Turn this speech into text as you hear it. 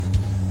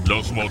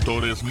Los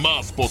motores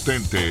más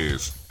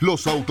potentes,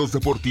 los autos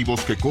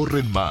deportivos que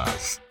corren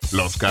más,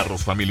 los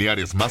carros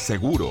familiares más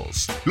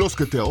seguros, los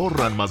que te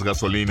ahorran más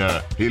gasolina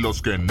y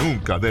los que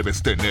nunca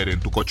debes tener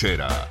en tu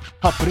cochera.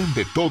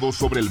 Aprende todo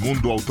sobre el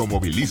mundo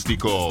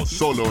automovilístico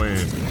solo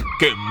en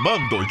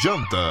Quemando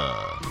Llanta.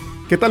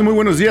 ¿Qué tal? Muy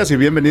buenos días y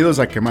bienvenidos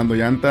a Quemando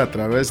Llanta a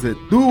través de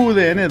tu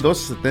UDN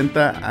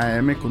 1270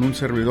 AM con un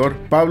servidor,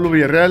 Pablo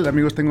Villarreal.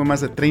 Amigos, tengo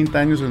más de 30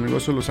 años en el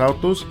negocio de los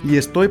autos y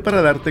estoy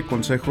para darte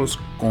consejos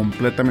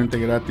completamente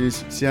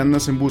gratis. Si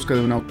andas en busca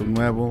de un auto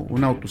nuevo,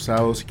 un auto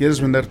usado, si quieres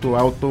vender tu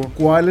auto,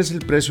 cuál es el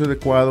precio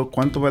adecuado,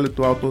 cuánto vale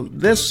tu auto,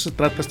 de eso se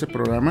trata este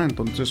programa.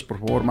 Entonces, por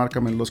favor,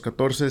 márcame el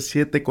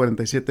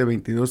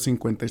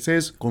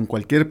 214-747-2256 con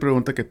cualquier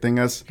pregunta que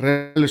tengas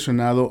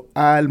relacionado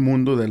al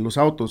mundo de los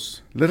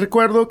autos. Les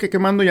recuerdo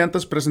que Quemando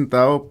Llantas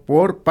presentado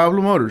por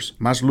Pablo Motors,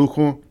 más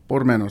lujo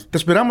por menos. Te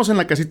esperamos en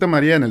la Casita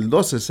María en el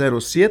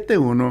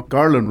 12071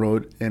 Garland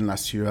Road en la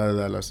ciudad de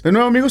Dallas. De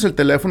nuevo, amigos, el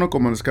teléfono,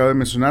 como les acabo de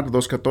mencionar,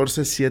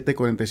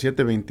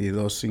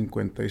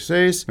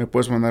 214-747-2256. Me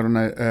puedes mandar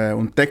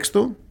un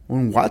texto,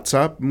 un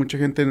WhatsApp. Mucha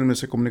gente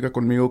se comunica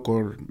conmigo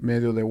por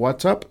medio de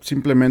WhatsApp.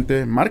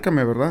 Simplemente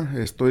márcame, ¿verdad?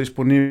 Estoy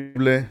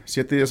disponible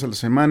 7 días a la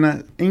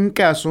semana. En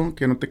caso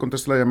que no te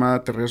conteste la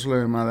llamada, te regreso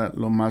la llamada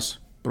lo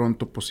más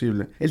pronto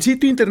posible. El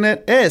sitio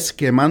internet es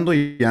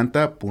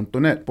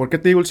quemandollanta.net. ¿Por qué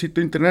te digo el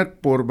sitio internet?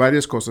 Por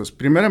varias cosas.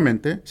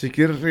 Primeramente, si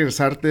quieres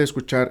regresarte a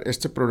escuchar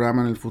este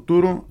programa en el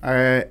futuro,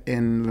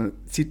 en el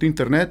sitio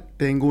internet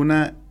tengo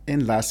una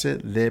enlace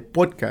de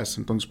podcast,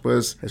 entonces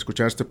puedes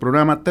escuchar este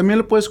programa. También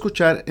lo puedes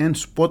escuchar en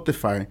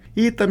Spotify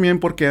y también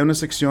porque hay una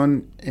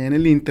sección en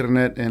el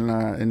internet, en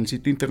el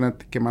sitio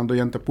internet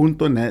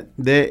quemandollanta.net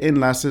de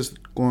enlaces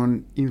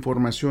con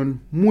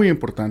información muy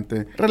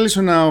importante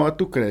relacionado a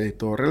tu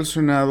crédito,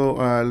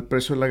 relacionado al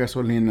precio de la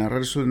gasolina,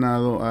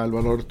 relacionado al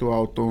valor de tu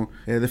auto,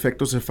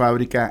 defectos de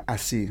fábrica,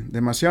 así.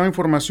 Demasiada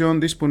información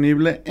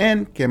disponible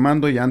en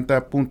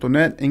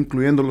quemandollanta.net,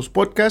 incluyendo los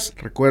podcasts.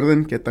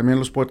 Recuerden que también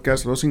los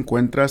podcasts los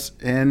encuentras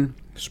en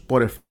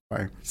Spotify.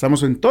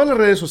 Estamos en todas las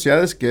redes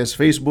sociales, que es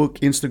Facebook,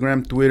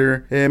 Instagram,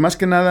 Twitter. Más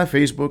que nada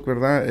Facebook,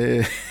 ¿verdad?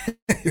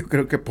 Yo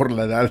creo que por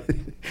la edad.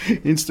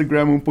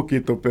 Instagram un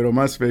poquito, pero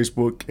más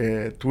Facebook,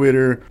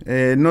 Twitter.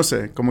 No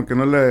sé, como que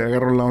no le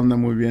agarro la onda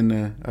muy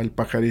bien al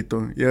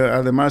pajarito. Y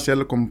además ya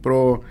lo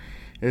compró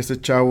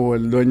este chavo,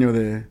 el dueño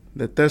de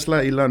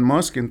Tesla, Elon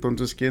Musk.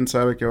 Entonces quién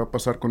sabe qué va a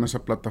pasar con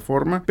esa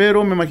plataforma.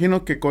 Pero me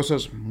imagino que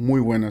cosas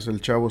muy buenas.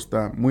 El chavo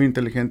está muy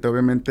inteligente.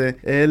 Obviamente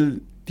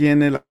él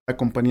tiene la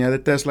compañía de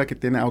Tesla, que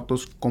tiene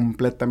autos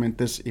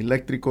completamente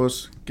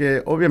eléctricos,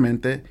 que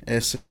obviamente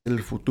es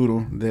el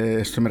futuro de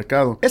este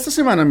mercado. Esta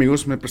semana,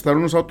 amigos, me prestaron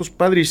unos autos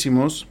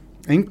padrísimos,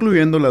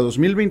 incluyendo la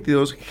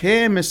 2022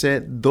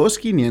 GMC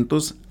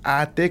 2500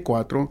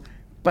 AT4.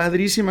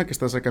 Padrísima que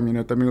está esa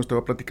camioneta, amigos. Te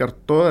voy a platicar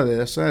toda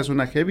de esa. Es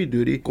una Heavy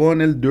Duty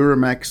con el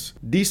Duramax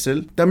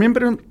Diesel. También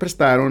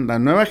prestaron la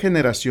nueva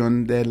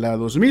generación de la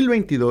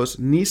 2022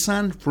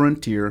 Nissan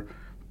Frontier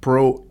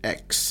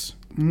ProX.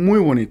 Muy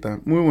bonita,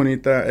 muy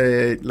bonita.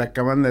 La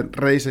acaban de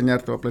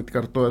rediseñar. Te voy a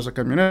platicar toda esa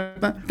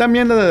camioneta.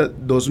 También la de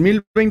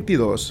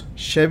 2022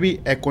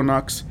 Chevy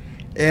Equinox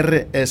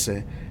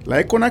RS. La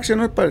Equinox ya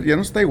no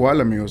está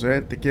igual, amigos.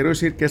 Te quiero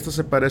decir que esta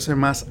se parece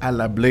más a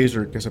la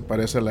Blazer que se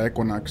parece a la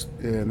Equinox.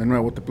 De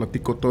nuevo, te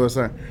platico toda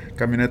esa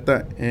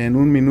camioneta en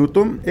un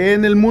minuto.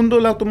 En el mundo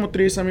de la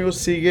automotriz, amigos,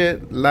 sigue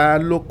la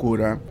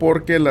locura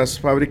porque las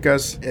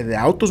fábricas de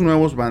autos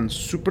nuevos van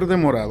súper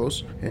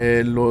demorados.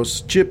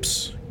 Los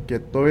chips, que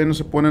todavía no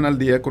se ponen al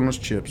día con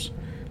los chips.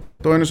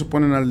 Todavía no se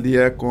ponen al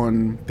día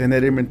con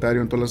tener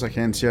inventario en todas las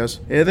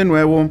agencias. De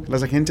nuevo,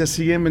 las agencias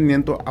siguen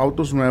vendiendo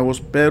autos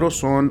nuevos, pero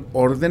son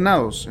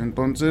ordenados.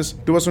 Entonces,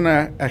 tú vas a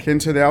una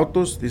agencia de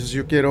autos, dices,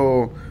 yo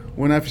quiero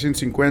una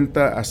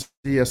F-150 así.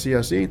 Te van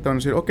a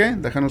decir, ok,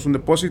 déjanos un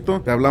depósito.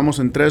 Te hablamos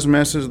en 3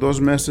 meses,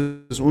 2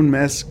 meses, 1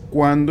 mes,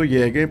 cuando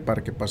llegue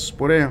para que pases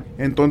por ella.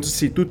 Entonces,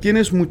 si tú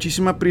tienes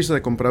muchísima prisa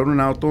de comprar un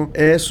auto,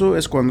 eso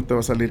es cuando te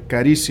va a salir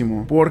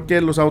carísimo. Porque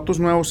los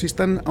autos nuevos sí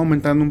están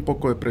aumentando un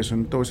poco de precio.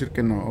 No te voy a decir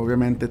que no.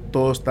 Obviamente,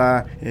 todo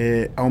está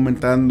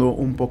aumentando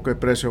un poco de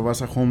precio.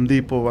 Vas a Home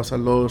Depot, vas a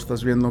Lowe's,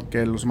 estás viendo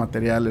que los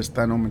materiales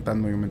están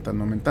aumentando y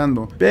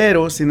aumentando.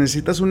 Pero si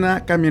necesitas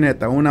una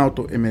camioneta o un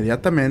auto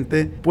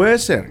inmediatamente, puede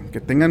ser que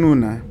tengan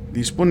una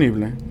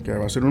disponible, que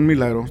va a ser un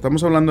milagro.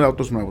 Estamos hablando de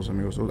autos nuevos,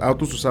 amigos.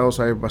 Autos usados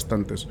hay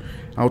bastantes.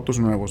 Autos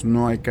nuevos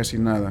no hay casi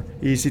nada.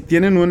 Y si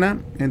tienen una,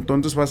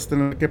 entonces vas a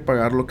tener que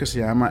pagar lo que se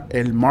llama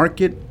el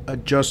Market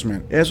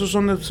Adjustment. Eso es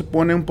donde se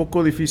pone un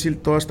poco difícil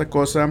toda esta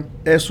cosa.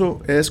 Eso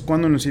es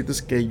cuando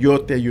necesitas que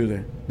yo te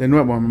ayude. De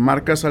nuevo, me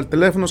marcas al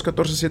teléfono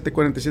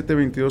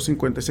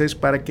 14747-2256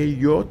 para que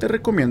yo te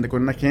recomiende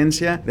con una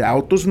agencia de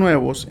autos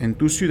nuevos en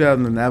tu ciudad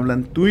donde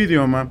hablan tu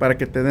idioma para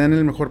que te den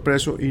el mejor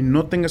precio y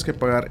no tengas que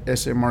pagar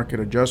ese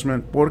Market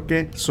Adjustment,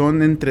 porque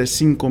son entre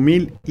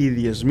 $5,000 y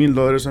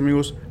 $10,000,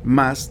 amigos,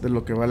 más de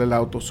lo que vale el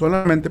auto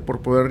solamente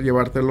por poder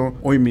llevártelo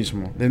hoy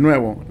mismo. De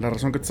nuevo, la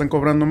razón que te están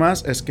cobrando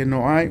más es que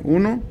no hay,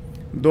 uno,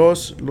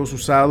 Dos, los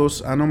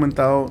usados han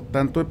aumentado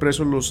tanto de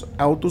precio. Los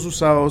autos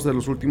usados de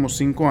los últimos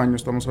 5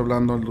 años, estamos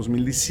hablando del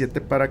 2017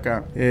 para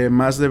acá,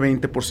 más de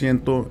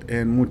 20%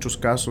 en muchos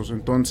casos.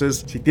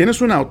 Entonces, si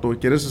tienes un auto y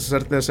quieres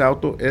hacerte ese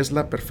auto, es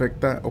la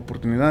perfecta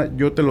oportunidad.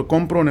 Yo te lo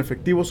compro en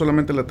efectivo,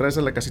 solamente le traes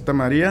a la casita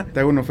María,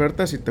 te hago una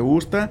oferta, si te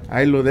gusta,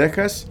 ahí lo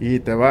dejas y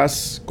te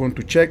vas con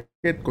tu cheque,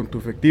 con tu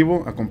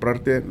efectivo, a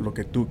comprarte lo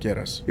que tú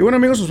quieras. Y bueno,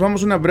 amigos, nos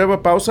vamos a una breve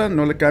pausa,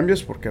 no le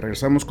cambies porque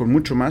regresamos con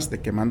mucho más de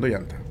Quemando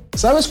Llanta.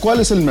 ¿Sabes cuál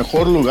es el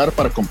mejor lugar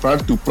para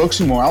comprar tu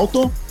próximo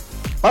auto?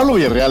 Pablo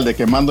Villarreal de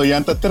Quemando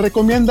Llanta te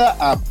recomienda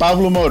a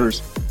Pablo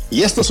Motors.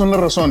 Y estas son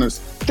las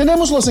razones.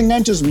 Tenemos los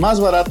enganches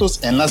más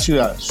baratos en la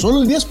ciudad,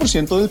 solo el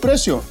 10% del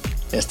precio.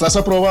 Estás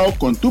aprobado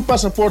con tu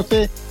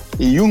pasaporte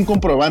y un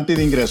comprobante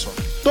de ingreso.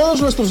 Todos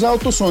nuestros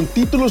autos son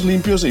títulos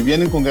limpios y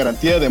vienen con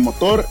garantía de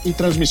motor y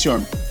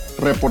transmisión.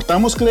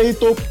 Reportamos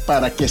crédito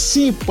para que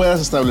sí puedas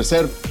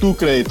establecer tu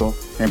crédito.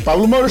 En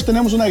Pablo Motors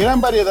tenemos una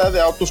gran variedad de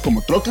autos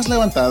como trocas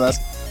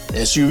levantadas,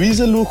 SUVs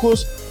de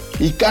lujos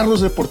y carros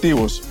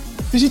deportivos.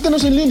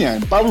 Visítanos en línea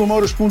en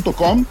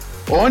pablomotors.com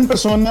o en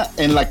persona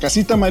en la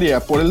Casita María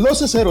por el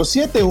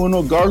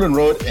 12071 Garland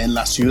Road en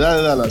la ciudad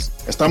de Dallas.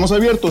 Estamos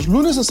abiertos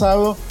lunes a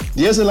sábado,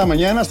 10 de la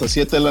mañana hasta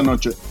 7 de la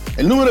noche.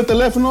 El número de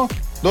teléfono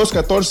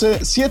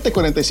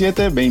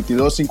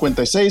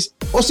 214-747-2256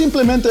 o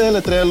simplemente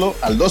deletréalo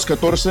al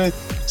 214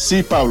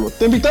 Sí Pablo.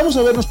 Te invitamos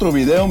a ver nuestro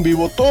video en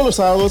vivo todos los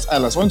sábados a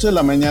las 11 de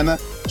la mañana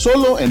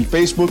solo en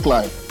Facebook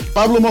Live.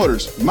 Pablo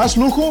Motors, más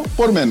lujo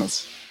por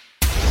menos.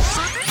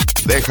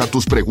 Deja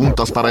tus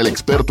preguntas para el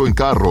experto en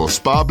carros,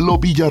 Pablo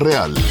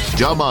Villarreal.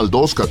 Llama al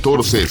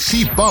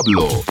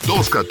 214-SÍ-PABLO.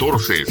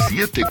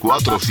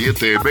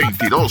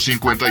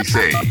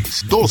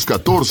 214-747-2256.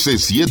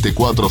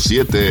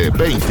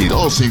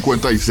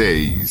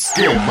 214-747-2256.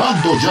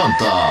 ¡Quemando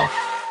Llanta!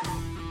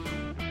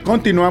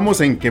 Continuamos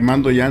en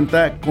Quemando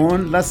Llanta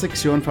con la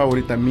sección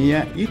favorita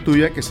mía y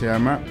tuya que se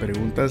llama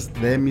Preguntas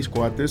de mis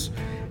cuates.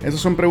 Esas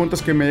son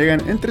preguntas que me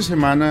llegan entre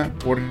semana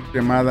por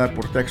llamada,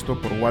 por texto,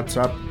 por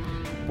WhatsApp,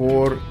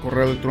 por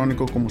correo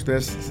electrónico, como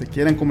ustedes se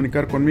quieran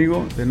comunicar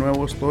conmigo. De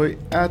nuevo, estoy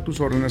a tus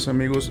órdenes,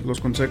 amigos. Los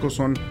consejos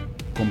son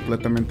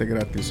completamente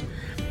gratis.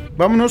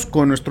 Vámonos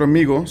con nuestro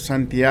amigo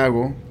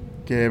Santiago,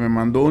 que me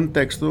mandó un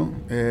texto.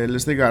 Él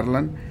es de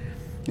Garland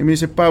y me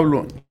dice: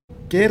 Pablo,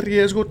 ¿qué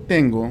riesgo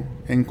tengo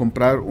en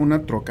comprar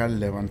una troca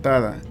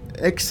levantada?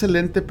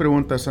 Excelente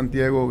pregunta,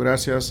 Santiago.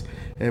 Gracias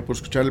por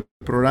escuchar el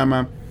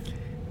programa.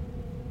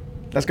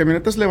 Las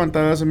camionetas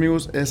levantadas,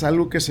 amigos, es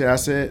algo que se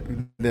hace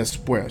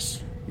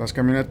después. Las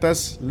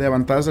camionetas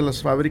levantadas de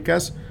las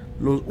fábricas,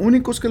 los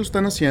únicos que lo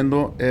están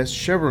haciendo es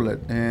Chevrolet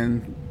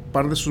en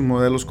par de sus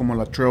modelos, como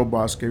la Trail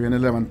Boss, que viene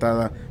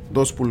levantada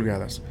 2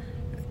 pulgadas.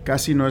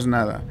 Casi no es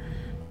nada.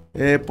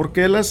 ¿Por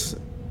qué las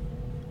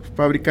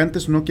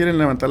fabricantes no quieren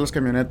levantar las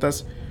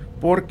camionetas?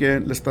 Porque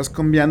le estás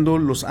cambiando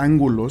los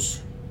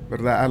ángulos,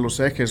 ¿verdad?, a los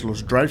ejes,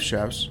 los drive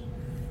shafts.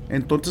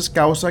 Entonces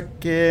causa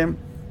que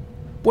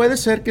puede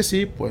ser que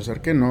sí, puede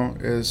ser que no.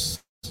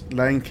 Es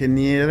la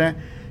ingeniería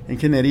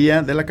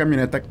de la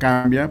camioneta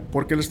cambia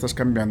porque le estás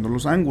cambiando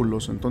los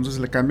ángulos. Entonces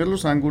le cambias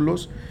los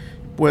ángulos,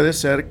 puede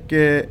ser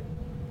que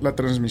la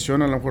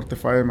transmisión a lo mejor te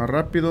falle más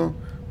rápido,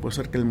 puede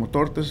ser que el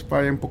motor te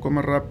falle un poco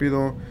más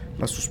rápido,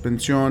 la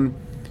suspensión,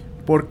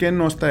 porque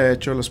no está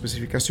hecho las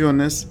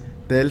especificaciones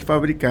del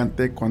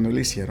fabricante cuando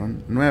le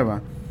hicieron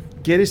nueva.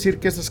 ¿Quiere decir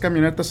que estas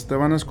camionetas se te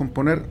van a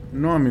descomponer?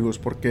 No, amigos,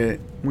 porque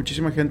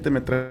muchísima gente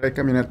me trae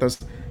camionetas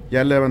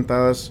ya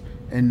levantadas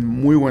en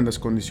muy buenas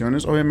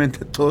condiciones.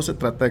 Obviamente todo se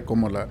trata de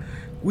cómo la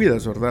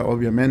cuidas, ¿verdad?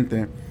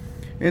 Obviamente.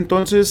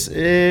 Entonces,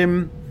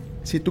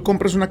 si tú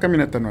compras una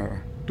camioneta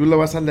nueva, tú la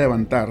vas a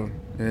levantar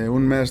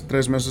un mes,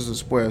 3 meses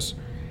después,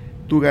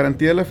 tu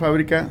garantía de la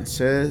fábrica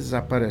se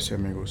desaparece,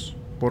 amigos,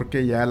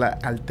 porque ya la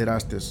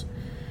alteraste.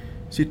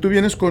 Si tú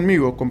vienes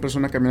conmigo, compras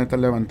una camioneta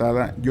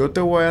levantada, yo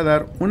te voy a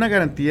dar una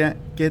garantía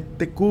que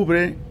te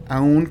cubre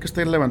aún que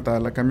esté levantada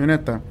la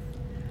camioneta.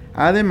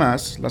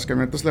 Además, las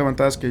camionetas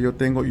levantadas que yo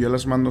tengo, yo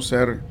las mando a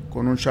hacer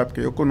con un shop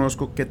que yo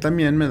conozco, que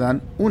también me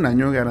dan 1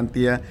 año de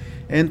garantía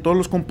en todos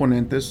los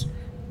componentes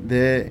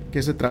de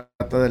que se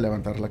trata de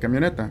levantar la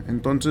camioneta.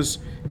 Entonces,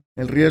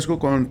 el riesgo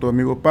con tu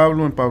amigo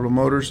Pablo en Pablo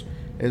Motors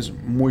es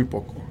muy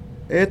poco.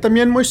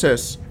 También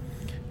Moisés,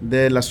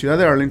 de la ciudad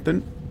de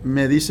Arlington,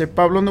 me dice: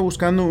 Pablo, ando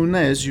buscando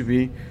una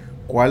SUV,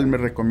 ¿cuál me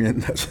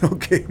recomiendas?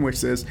 Ok,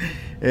 Moisés,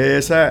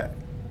 esa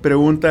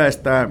pregunta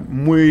está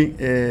muy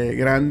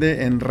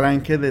grande en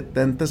range de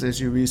tantas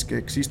SUVs que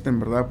existen,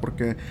 ¿verdad?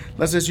 Porque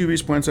las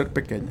SUVs pueden ser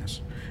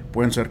pequeñas,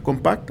 pueden ser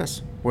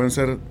compactas, pueden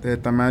ser de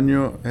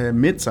tamaño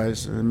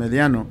mid-size,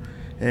 mediano,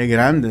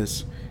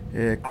 grandes,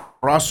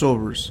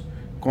 crossovers,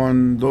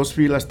 con 2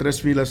 filas,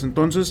 3 filas.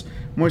 Entonces,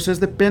 Moisés,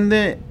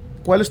 depende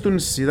cuál es tu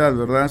necesidad,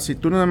 ¿verdad? Si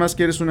tú nada más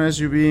quieres una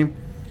SUV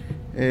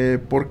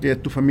porque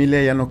tu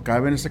familia ya no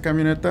cabe en esa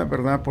camioneta,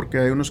 ¿verdad? Porque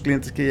hay unos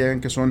clientes que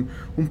llegan que son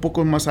un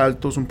poco más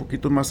altos, un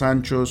poquito más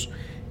anchos,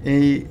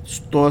 y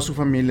toda su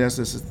familia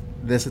es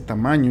de ese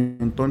tamaño.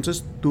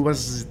 Entonces tú vas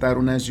a necesitar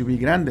una SUV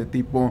grande,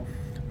 tipo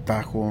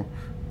Tahoe,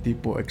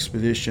 tipo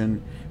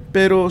Expedition,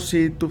 Pero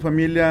si tu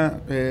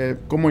familia,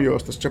 como yo,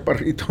 estás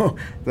chaparrito,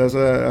 estás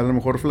a lo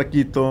mejor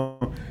flaquito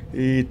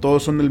y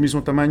todos son del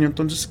mismo tamaño,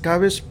 entonces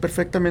cabes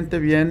perfectamente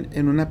bien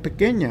en una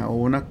pequeña o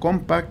una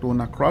compact o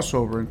una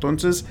crossover.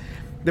 Entonces,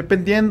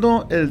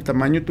 dependiendo el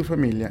tamaño de tu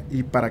familia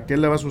y para qué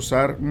la vas a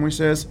usar,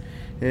 Moisés,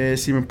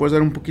 si me puedes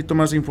dar un poquito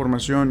más de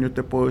información, yo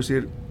te puedo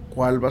decir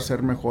cuál va a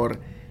ser mejor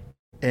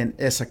en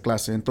esa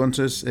clase.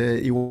 Entonces,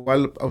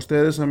 igual a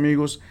ustedes,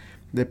 amigos,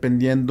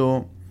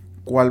 dependiendo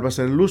cuál va a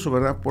ser el uso,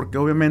 ¿verdad? Porque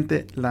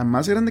obviamente la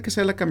más grande que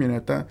sea la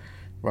camioneta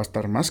va a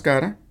estar más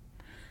cara,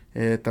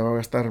 te va a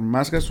gastar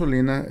más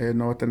gasolina,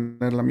 no va a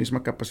tener la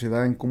misma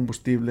capacidad en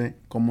combustible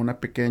como una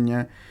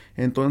pequeña.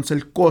 Entonces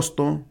el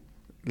costo,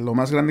 lo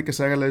más grande que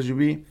se haga la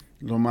SUV,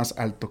 lo más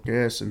alto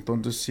que es.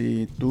 Entonces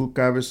si tú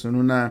cabes en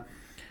una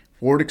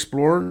Ford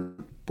Explorer,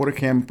 por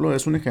ejemplo,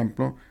 es un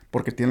ejemplo,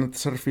 porque tiene la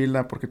tercera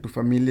fila, porque tu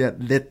familia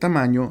de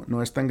tamaño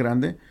no es tan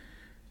grande,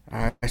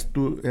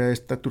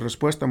 está tu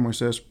respuesta,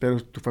 Moisés.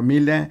 Pero tu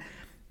familia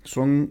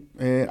son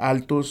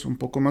altos, un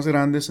poco más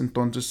grandes,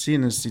 entonces sí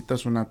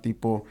necesitas una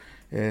tipo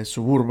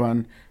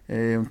Suburban,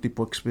 un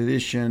tipo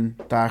Expedition,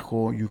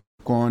 Tahoe,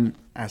 Yukon,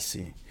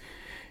 así.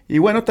 Y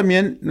bueno,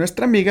 también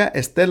nuestra amiga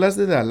Estelas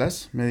de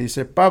Dallas me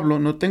dice: Pablo,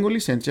 no tengo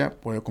licencia,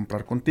 puedo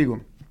comprar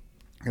contigo.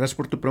 Gracias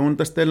por tu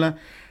pregunta, Estela.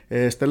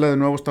 Estela, de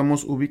nuevo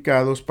estamos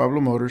ubicados, Pablo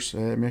Motors,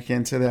 mi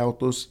agencia de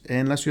autos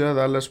en la ciudad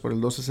de Dallas por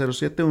el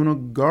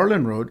 12071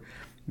 Garland Road,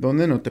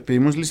 donde no te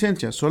pedimos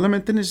licencia,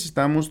 solamente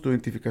necesitamos tu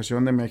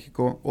identificación de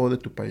México o de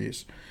tu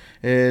país.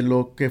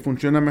 Lo que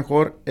funciona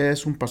mejor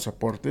es un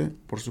pasaporte,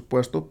 por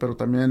supuesto, pero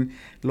también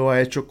lo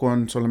ha hecho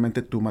con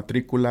solamente tu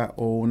matrícula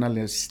o una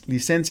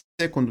licencia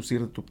de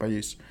conducir de tu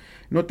país.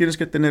 No tienes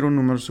que tener un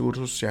número de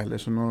seguro social,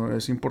 eso no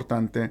es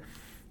importante.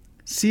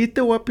 Sí te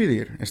voy a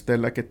pedir,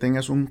 Estela, que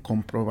tengas un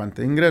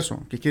comprobante de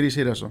ingreso. ¿Qué quiere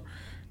decir eso?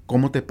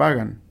 ¿Cómo te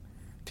pagan?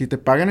 Si te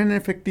pagan en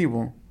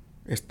efectivo,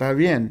 está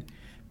bien,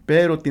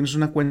 pero tienes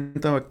una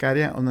cuenta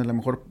bancaria donde a lo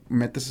mejor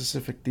metes ese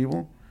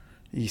efectivo,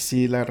 y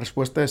si la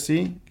respuesta es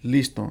sí,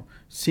 listo.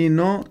 Si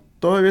no,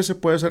 todavía se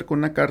puede hacer con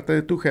una carta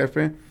de tu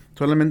jefe,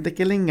 solamente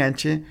que el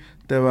enganche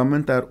te va a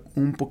aumentar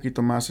un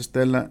poquito más,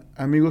 Estela.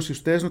 Amigos, si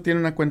ustedes no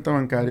tienen una cuenta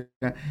bancaria,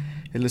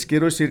 les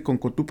quiero decir, con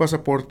tu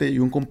pasaporte y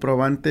un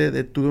comprobante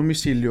de tu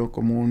domicilio,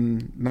 como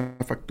una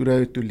factura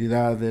de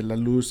utilidad de la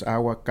luz,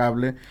 agua,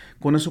 cable,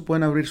 con eso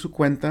pueden abrir su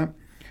cuenta.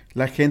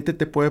 La gente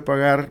te puede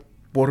pagar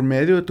por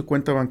medio de tu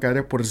cuenta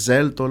bancaria, por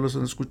Zelle, todos los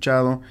han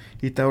escuchado,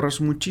 y te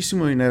ahorras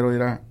muchísimo dinero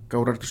ir a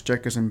cobrar tus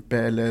cheques en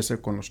PLS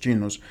con los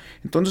chinos.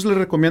 Entonces les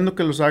recomiendo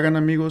que los hagan,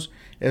 amigos.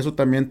 Eso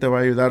también te va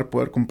a ayudar a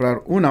poder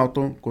comprar un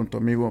auto con tu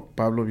amigo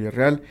Pablo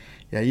Villarreal,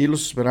 y ahí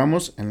los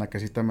esperamos en la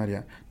Casita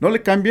María. No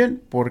le cambien,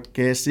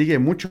 porque sigue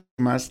mucho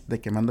más de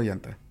Quemando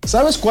Llanta.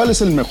 ¿Sabes cuál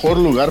es el mejor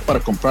lugar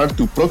para comprar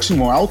tu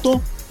próximo auto?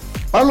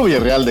 Pablo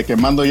Villarreal de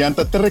Quemando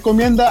Llanta te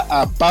recomienda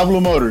a Pablo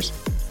Motors.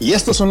 Y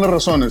estas son las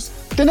razones.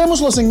 Tenemos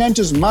los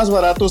enganches más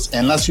baratos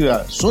en la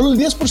ciudad, solo el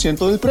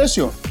 10% del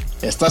precio.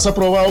 Estás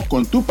aprobado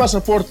con tu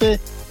pasaporte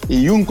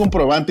y un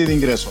comprobante de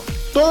ingreso.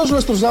 Todos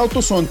nuestros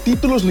autos son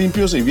títulos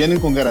limpios y vienen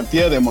con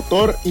garantía de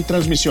motor y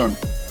transmisión.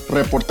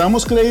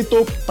 Reportamos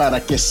crédito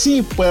para que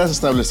sí puedas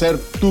establecer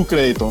tu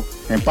crédito.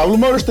 En Pablo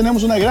Motors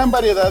tenemos una gran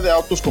variedad de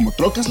autos como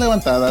trocas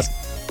levantadas,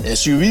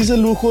 SUVs de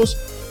lujos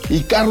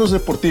y carros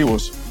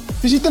deportivos.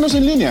 Visítanos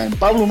en línea en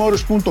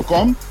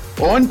pablomotors.com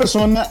o en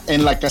persona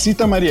en la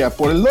Casita María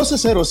por el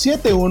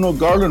 12071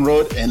 Garland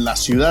Road en la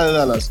ciudad de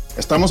Dallas.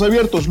 Estamos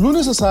abiertos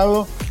lunes a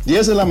sábado,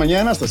 10 de la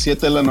mañana hasta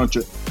 7 de la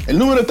noche. El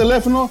número de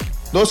teléfono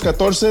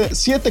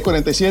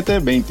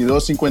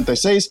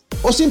 214-747-2256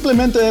 o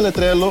simplemente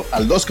deletréalo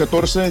al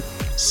 214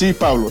 Sí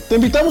Pablo. Te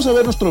invitamos a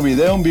ver nuestro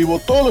video en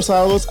vivo todos los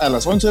sábados a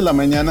las 11 de la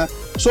mañana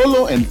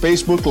solo en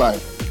Facebook Live.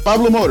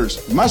 Pablo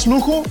Motors, más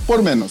lujo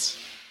por menos.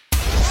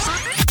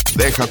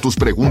 Deja tus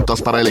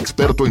preguntas para el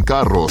experto en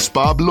carros,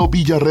 Pablo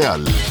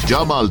Villarreal.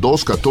 Llama al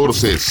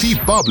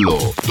 214-SÍ-PABLO.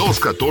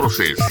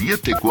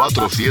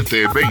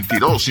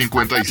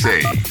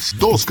 214-747-2256.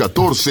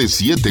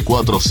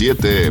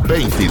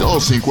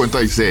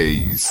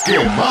 214-747-2256.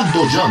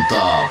 ¡Quemando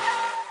Llanta!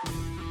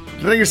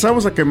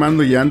 Regresamos a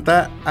Quemando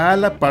Llanta, a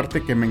la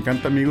parte que me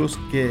encanta, amigos,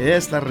 que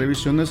es las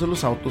revisiones de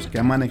los autos que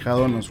ha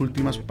manejado en las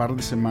últimas par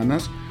de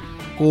semanas,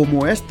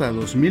 como esta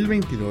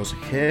 2022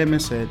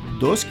 GMC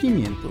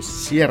 2500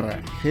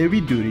 Sierra Heavy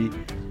Duty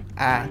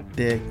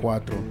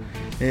AT4.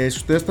 Si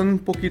ustedes están un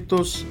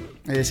poquito,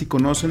 si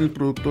conocen el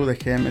producto de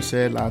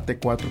GMC, la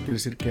AT4 quiere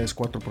decir que es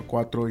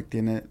 4x4 y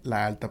tiene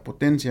la alta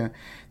potencia.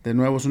 De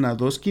nuevo, es una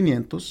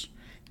 2500,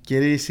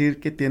 quiere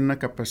decir que tiene una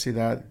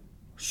capacidad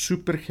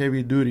super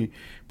heavy duty.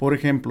 Por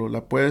ejemplo,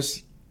 la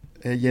puedes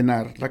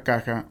llenar la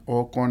caja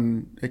o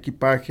con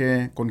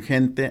equipaje, con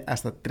gente,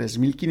 hasta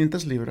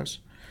 3500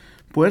 libras.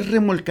 Puedes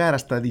remolcar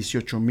hasta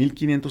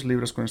 18,500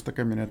 libras con esta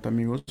camioneta,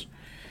 amigos.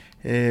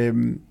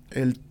 El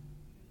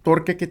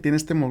torque que tiene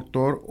este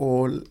motor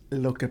o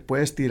lo que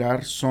puedes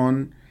tirar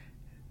son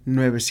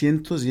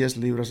 910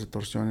 libras de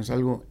torsión. Es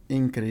algo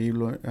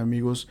increíble,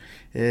 amigos.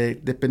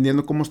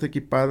 Dependiendo cómo esté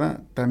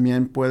equipada,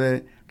 también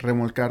puede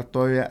remolcar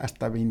todavía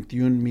hasta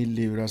 21,000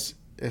 libras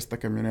esta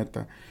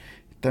camioneta.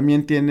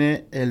 También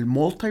tiene el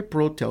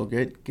Multi-Pro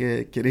Tailgate,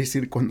 que quiere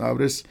decir cuando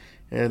abres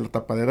la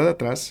tapadera de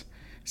atrás,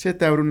 se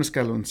te abre un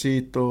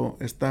escaloncito.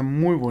 Está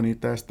muy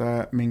bonita,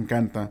 me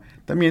encanta.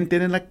 También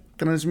tiene la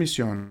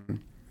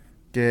transmisión,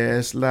 que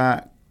es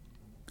la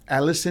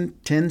Allison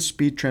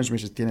 10-Speed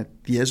Transmission. Tiene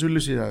 10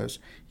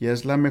 velocidades y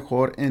es la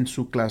mejor en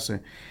su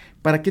clase.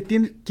 ¿Para qué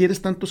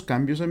quieres tantos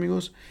cambios,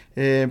 amigos?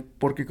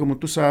 Porque como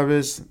tú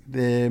sabes,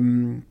 ¿te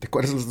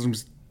acuerdas de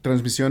las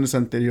transmisiones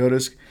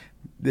anteriores?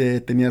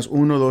 Tenías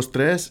 1, 2,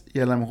 3 y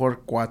a lo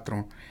mejor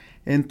 4.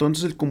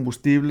 Entonces el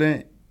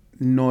combustible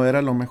no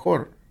era lo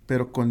mejor.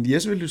 Pero con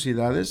 10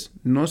 velocidades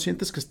no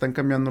sientes que están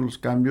cambiando los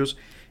cambios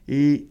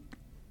y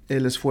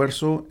el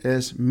esfuerzo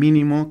es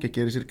mínimo, que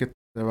quiere decir que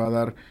te va a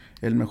dar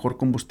el mejor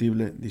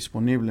combustible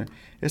disponible.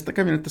 Esta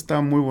camioneta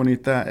está muy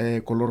bonita,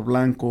 color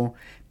blanco,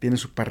 tiene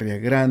su parrilla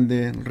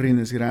grande,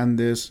 rines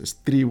grandes,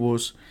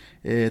 estribos,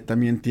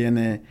 también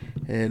tiene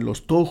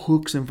los tow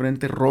hooks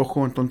enfrente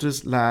rojo.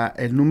 Entonces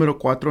el número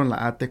 4 en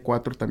la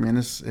AT4 también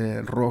es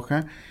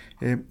roja,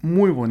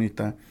 muy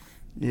bonita.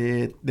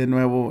 De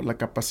nuevo, la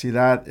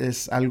capacidad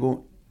es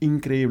algo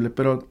increíble,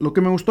 pero lo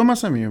que me gustó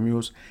más a mí,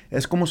 amigos,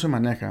 es cómo se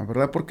maneja,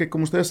 ¿verdad? Porque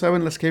como ustedes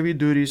saben, las heavy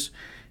duties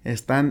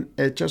están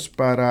hechas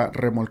para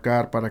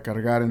remolcar, para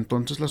cargar.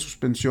 Entonces la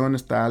suspensión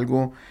está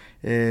algo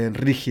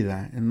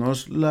rígida, no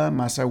es la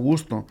más a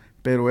gusto,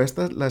 pero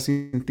esta la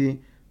sentí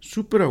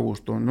súper a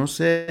gusto. No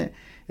sé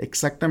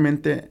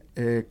exactamente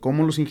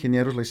cómo los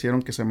ingenieros la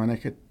hicieron que se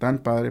maneje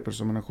tan padre, pero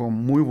se manejó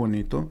muy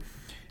bonito.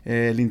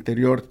 El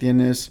interior,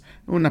 tienes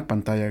una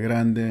pantalla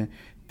grande,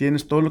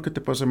 tienes todo lo que te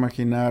puedas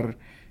imaginar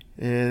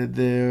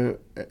de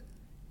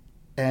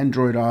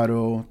Android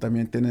Auto,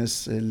 también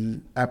tienes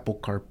el Apple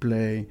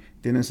CarPlay,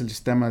 tienes el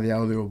sistema de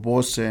audio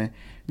Bose.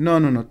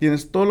 No,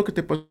 tienes todo lo que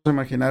te puedas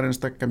imaginar en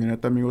esta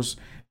camioneta, amigos.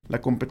 La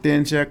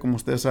competencia, como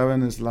ustedes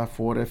saben, es la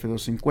Ford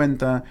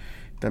F250,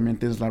 también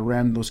tienes la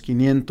Ram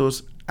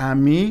 2500. A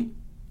mí,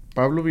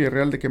 Pablo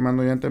Villarreal de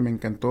Quemando Llanta, me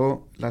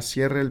encantó la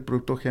cierre del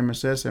producto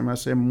GMC, se me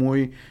hace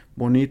muy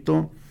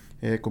bonito,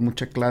 con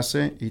mucha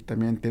clase y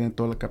también tiene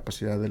toda la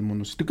capacidad del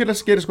mundo. Si tú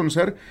quieres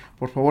conocer,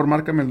 por favor,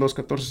 márcame el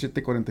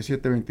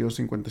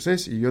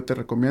 214-747-2256 y yo te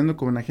recomiendo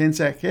con una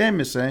agencia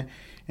GMC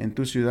en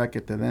tu ciudad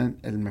que te den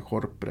el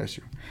mejor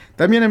precio.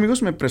 También,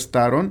 amigos, me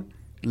prestaron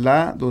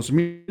la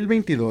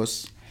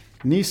 2022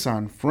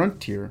 Nissan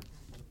Frontier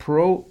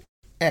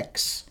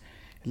ProX.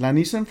 La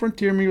Nissan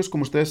Frontier, amigos,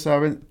 como ustedes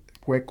saben,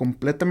 fue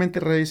completamente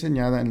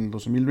rediseñada en el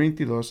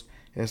 2022.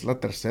 Es la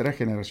tercera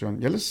generación.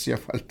 Ya les hacía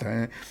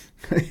falta,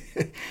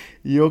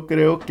 Yo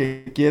creo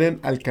que quieren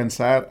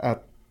alcanzar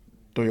a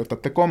Toyota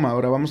Tacoma.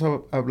 Ahora vamos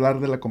a hablar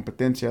de la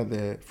competencia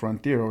de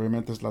Frontier.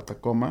 Obviamente es la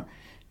Tacoma,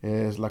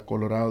 es la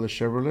Colorado de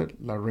Chevrolet,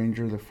 la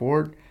Ranger de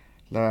Ford,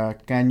 la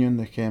Canyon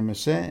de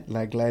GMC,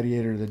 la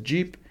Gladiator de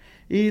Jeep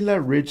y la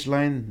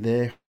Ridgeline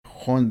de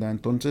Honda.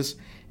 Entonces,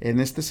 en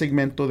este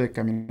segmento de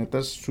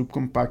camionetas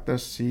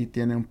subcompactas sí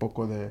tiene un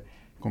poco de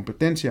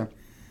competencia.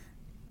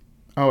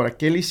 Ahora,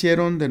 ¿qué le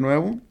hicieron de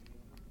nuevo?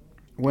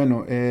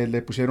 Bueno,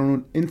 le pusieron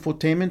un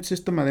infotainment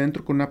system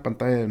adentro con una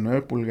pantalla de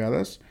 9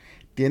 pulgadas.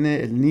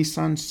 Tiene el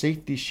Nissan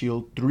Safety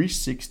Shield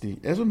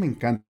 360. Eso me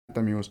encanta,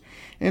 amigos.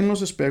 En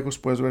los espejos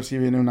puedes ver si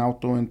viene un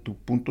auto en tu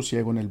punto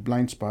ciego, en el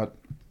blind spot.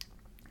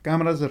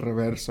 Cámaras de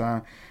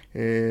reversa,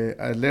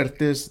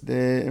 alertes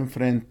de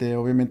enfrente.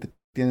 Obviamente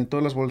tiene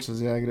todas las bolsas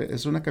de aire.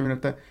 Es una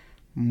camioneta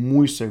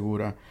muy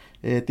segura.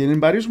 Tienen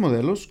varios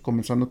modelos,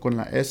 comenzando con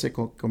la S,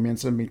 que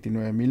comienza en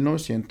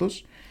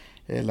 29,900,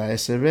 la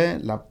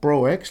SB, la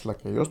ProX, la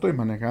que yo estoy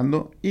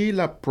manejando, y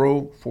la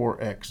Pro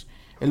 4X.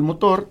 El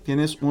motor,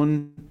 tienes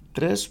un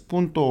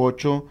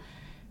 3.8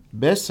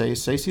 V6,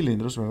 6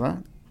 cilindros,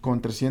 ¿verdad?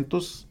 Con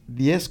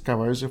 310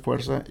 caballos de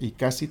fuerza y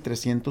casi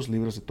 300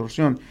 libras de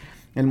torsión.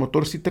 El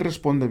motor sí te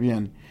responde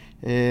bien.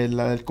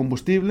 El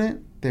combustible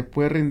te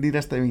puede rendir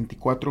hasta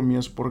 24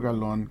 millas por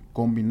galón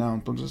combinado.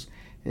 Entonces,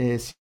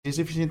 si es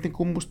eficiente en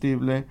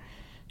combustible,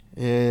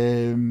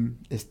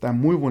 está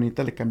muy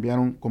bonita. Le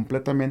cambiaron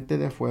completamente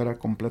de afuera,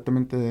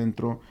 completamente de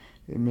dentro.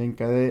 Me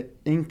quedé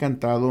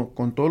encantado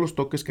con todos los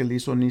toques que le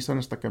hizo Nissan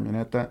a esta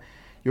camioneta.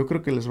 Yo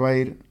creo que les va a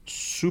ir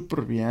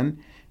súper bien.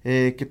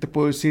 ¿Qué te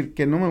puedo decir?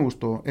 Que no me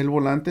gustó. El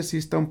volante sí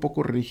está un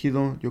poco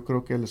rígido. Yo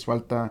creo que les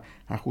falta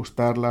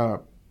ajustar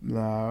la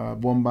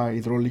bomba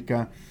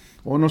hidráulica.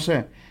 O no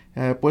sé.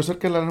 Puede ser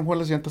que a lo mejor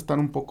las llantas están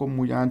un poco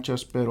muy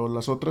anchas, pero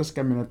las otras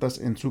camionetas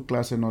en su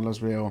clase no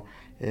las veo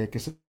que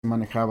se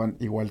manejaban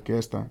igual que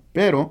esta.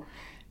 Pero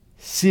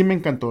sí me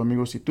encantó,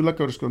 amigos. Si tú la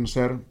quieres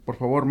conocer, por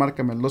favor,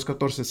 márcame el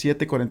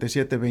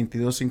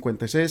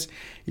 214-747-2256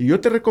 y yo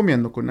te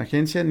recomiendo con la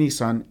agencia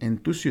Nissan en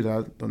tu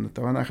ciudad, donde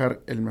te van a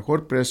dejar el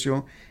mejor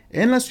precio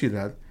en la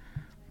ciudad,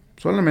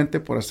 solamente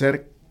por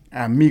ser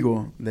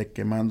amigo de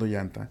Quemando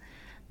Llanta.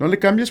 No le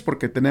cambies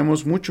porque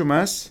tenemos mucho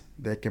más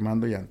de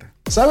Quemando Llanta.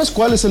 ¿Sabes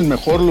cuál es el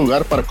mejor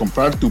lugar para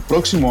comprar tu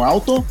próximo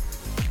auto?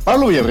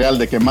 Pablo Villarreal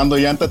de Quemando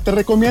Llanta te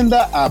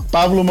recomienda a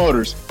Pablo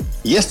Motors.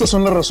 Y estas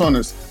son las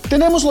razones.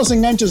 Tenemos los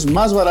enganches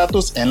más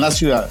baratos en la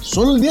ciudad,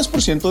 solo el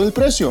 10% del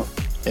precio.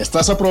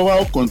 Estás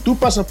aprobado con tu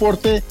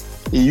pasaporte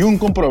y un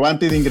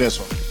comprobante de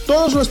ingreso.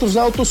 Todos nuestros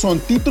autos son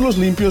títulos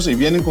limpios y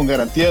vienen con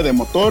garantía de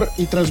motor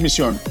y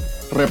transmisión.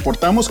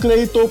 Reportamos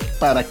crédito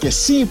para que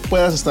sí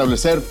puedas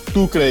establecer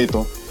tu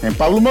crédito. En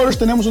Pablo Motors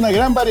tenemos una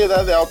gran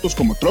variedad de autos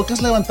como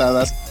trocas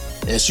levantadas,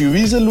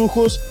 SUVs de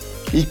lujos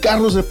y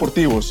carros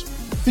deportivos.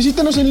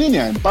 Visítanos en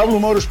línea en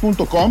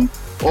pablomotors.com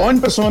o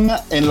en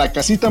persona en la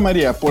Casita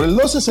María por el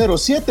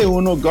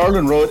 12071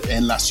 Garland Road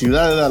en la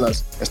ciudad de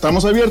Dallas.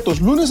 Estamos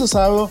abiertos lunes a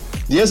sábado,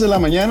 10 de la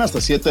mañana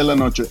hasta 7 de la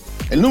noche.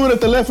 El número de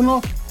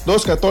teléfono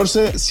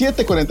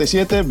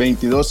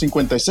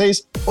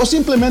 214-747-2256 o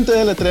simplemente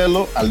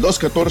deletréalo al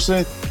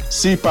 214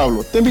 Sí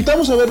Pablo. Te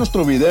invitamos a ver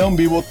nuestro video en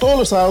vivo todos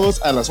los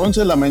sábados a las 11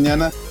 de la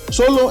mañana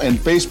solo en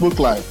Facebook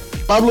Live.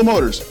 Pablo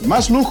Motors,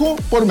 más lujo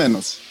por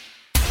menos.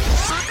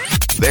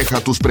 Deja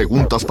tus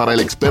preguntas para el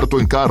experto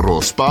en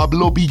carros,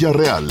 Pablo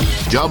Villarreal.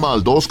 Llama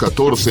al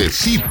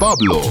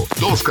 214-SÍ-PABLO.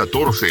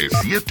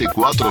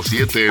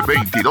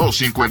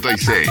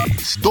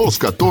 214-747-2256.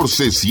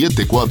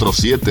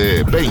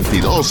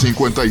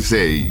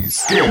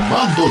 214-747-2256.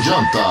 Quemando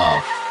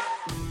Llanta.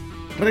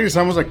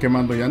 Regresamos a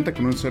Quemando Llanta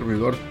con un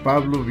servidor,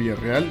 Pablo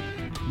Villarreal,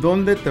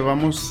 donde te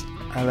vamos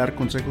a dar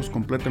consejos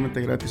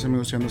completamente gratis,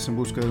 amigos, si andas en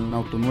busca de un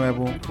auto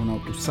nuevo, un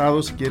auto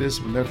usado, si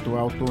quieres vender tu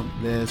auto,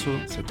 de eso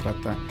se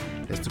trata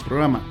este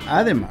programa.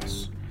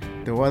 Además,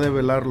 te voy a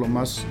develar lo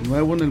más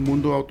nuevo en el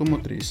mundo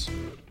automotriz,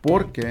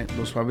 porque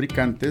los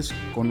fabricantes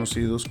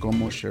conocidos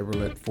como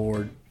Chevrolet,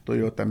 Ford,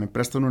 Toyota me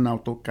prestan un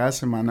auto cada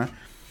semana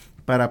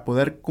para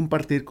poder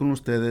compartir con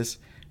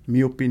ustedes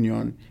mi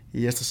opinión.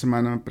 Y esta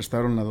semana me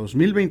prestaron la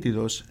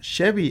 2022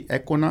 Chevy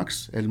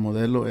Equinox. El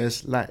modelo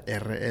es la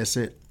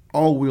RS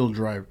All-Wheel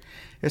Drive.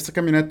 Esta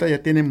camioneta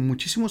ya tiene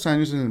muchísimos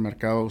años en el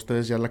mercado.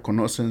 Ustedes ya la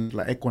conocen.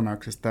 La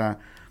Equinox está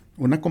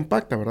una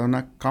compacta, ¿verdad?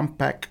 Una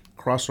compact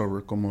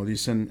crossover, como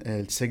dicen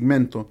el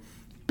segmento.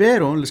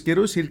 Pero les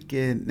quiero decir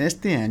que en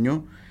este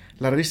año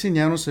la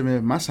rediseñaron, se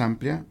ve más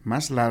amplia,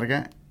 más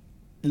larga.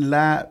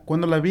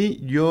 Cuando la vi,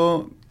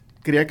 yo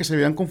creía que se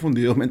habían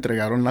confundido. Me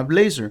entregaron la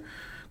Blazer.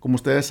 Como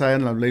ustedes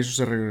saben, la Blazer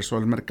se regresó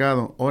al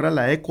mercado. Ahora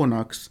la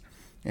Equinox,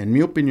 en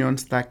mi opinión,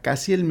 está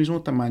casi el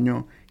mismo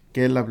tamaño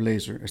que la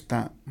Blazer.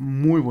 Está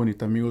muy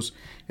bonita, amigos.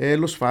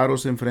 Los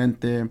faros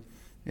enfrente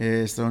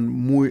son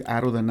muy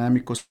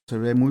aerodinámicos. Se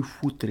ve muy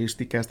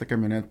futurística esta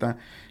camioneta.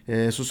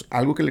 Eso es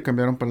algo que le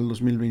cambiaron para el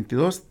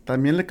 2022.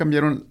 También le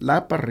cambiaron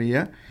la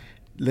parrilla.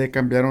 Le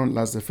cambiaron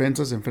las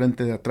defensas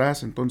enfrente y de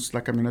atrás. Entonces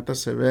la camioneta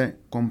se ve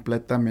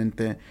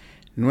completamente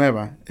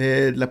nueva.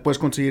 La puedes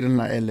conseguir en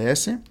la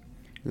LS,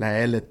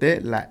 la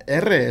LT, la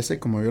RS,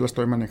 como yo la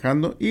estoy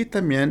manejando, y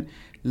también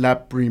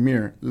la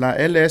Premier. La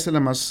LS, la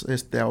más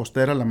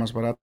austera, la más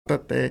barata,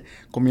 te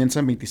comienza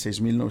en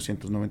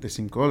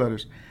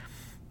 $26,995.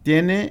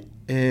 Tiene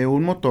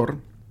un motor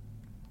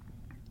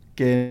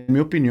que, en mi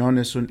opinión,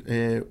 es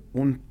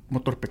un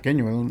motor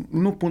pequeño, un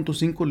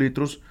 1.5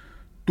 litros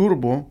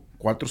turbo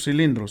 4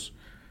 cilindros.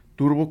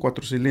 Turbo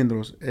 4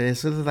 cilindros.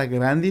 Esa es la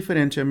gran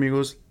diferencia,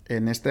 amigos,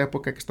 en esta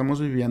época que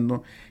estamos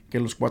viviendo, que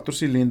los 4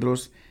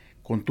 cilindros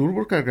con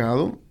turbo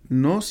cargado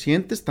no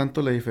sientes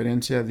tanto la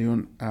diferencia de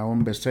un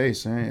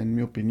V6, en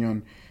mi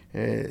opinión.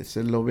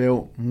 Se lo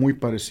veo muy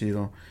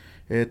parecido.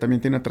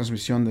 También tiene una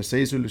transmisión de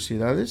 6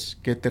 velocidades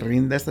que te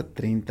rinde hasta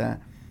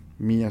 30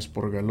 millas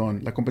por galón.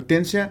 La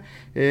competencia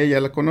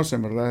ya la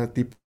conocen, ¿verdad?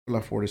 Tipo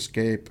la Ford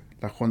Escape,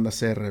 la Honda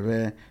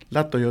CR-V,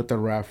 la Toyota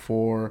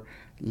RAV4,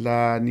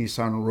 la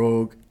Nissan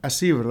Rogue,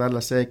 así, ¿verdad?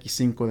 La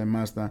CX-5 de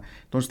Mazda.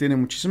 Entonces tiene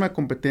muchísima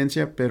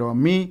competencia, pero a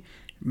mí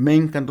me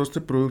encantó este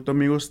producto,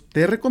 amigos.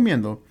 Te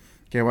recomiendo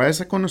que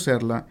vayas a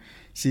conocerla.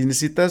 Si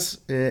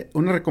necesitas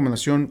una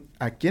recomendación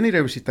a quién ir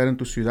a visitar en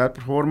tu ciudad,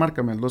 por favor,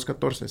 márcame al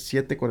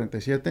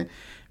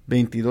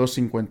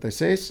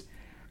 214-747-2256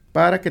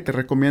 para que te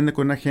recomiende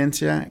con una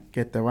agencia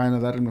que te vayan a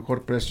dar el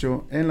mejor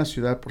precio en la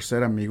ciudad por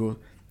ser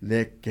amigo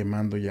de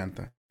Quemando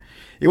Llanta.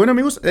 Y bueno,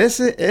 amigos,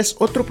 ese es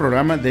otro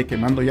programa de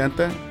Quemando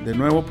Llanta. De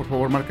nuevo, por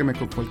favor, márqueme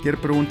con cualquier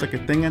pregunta que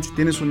tengan. Si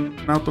tienes un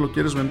auto, lo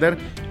quieres vender,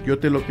 yo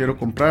te lo quiero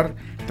comprar,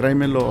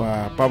 tráemelo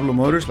a Pablo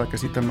Motors, la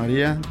Casita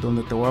María,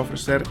 donde te voy a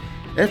ofrecer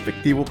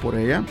efectivo por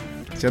ella.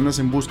 Si andas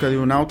en busca de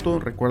un auto,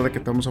 recuerda que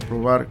te vamos a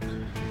probar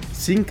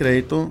sin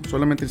crédito.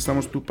 Solamente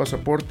necesitamos tu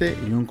pasaporte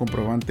y un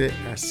comprobante,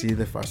 así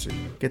de fácil.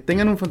 Que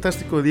tengan un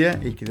fantástico día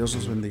y que Dios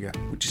los bendiga.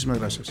 Muchísimas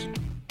gracias.